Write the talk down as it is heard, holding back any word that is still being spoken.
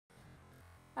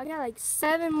I got like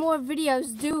 7 more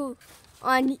videos due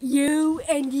on you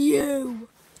and you.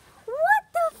 What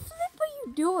the flip are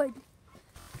you doing?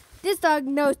 This dog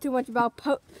knows too much about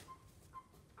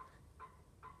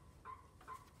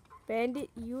Bandit,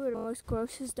 you are the most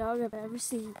grossest dog I've ever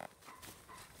seen.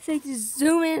 So just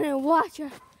zoom in and watch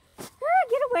her.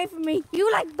 Get away from me.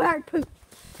 You like bird poop.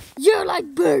 You're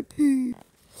like bird poop.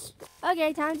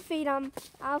 Okay, time to feed them.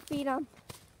 I'll feed them.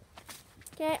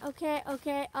 Okay. Okay,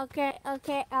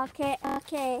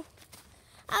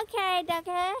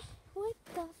 Ducky. What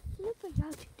the flip are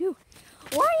y'all doing?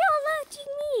 Why are y'all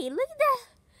watching me? Look at that.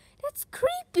 That's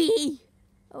creepy.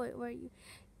 Oh, wait, where are you?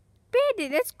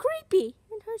 Bandit, that's creepy.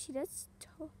 And Hershey, that's...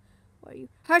 Where are you?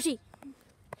 Hershey.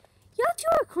 Y'all two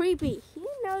are creepy. You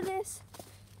know this?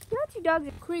 Y'all two dogs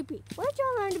are creepy. Where did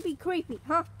y'all learn to be creepy,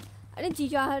 huh? I didn't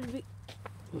teach y'all how to be...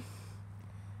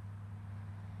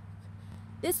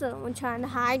 This little one trying to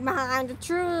hide behind the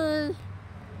truth.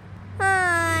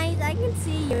 Hi, I can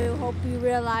see you. Hope you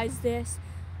realize this.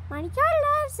 Monica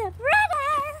loves a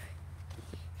brother.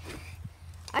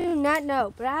 I do not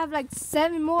know, but I have like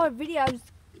 7 more videos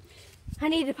I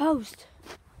need to post.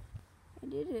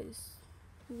 And it is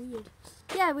weird.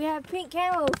 Yeah, we have pink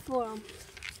camo for them.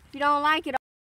 If you don't like it,